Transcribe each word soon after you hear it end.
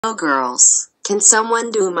Oh girls, can someone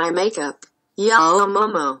do my makeup? Yao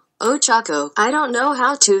Momo. Oh Chaco, I don't know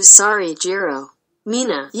how to, sorry Jiro.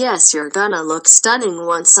 Mina, yes, you're gonna look stunning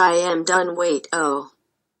once I am done. Wait, oh.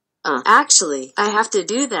 Actually, I have to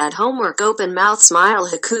do that homework. Open mouth smile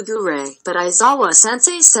Hakagure. But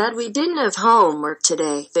Aizawa-sensei said we didn't have homework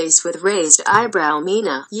today. Face with raised eyebrow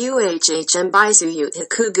Mina. UHHM by Suyu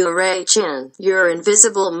Hakagure-chan. You're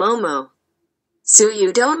invisible Momo.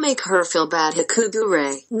 Suyu, don't make her feel bad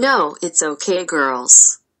Hakagure. No, it's okay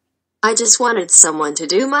girls. I just wanted someone to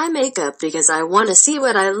do my makeup because I want to see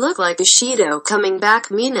what I look like. Bushido coming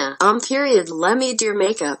back Mina. Period. Let me do your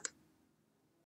makeup.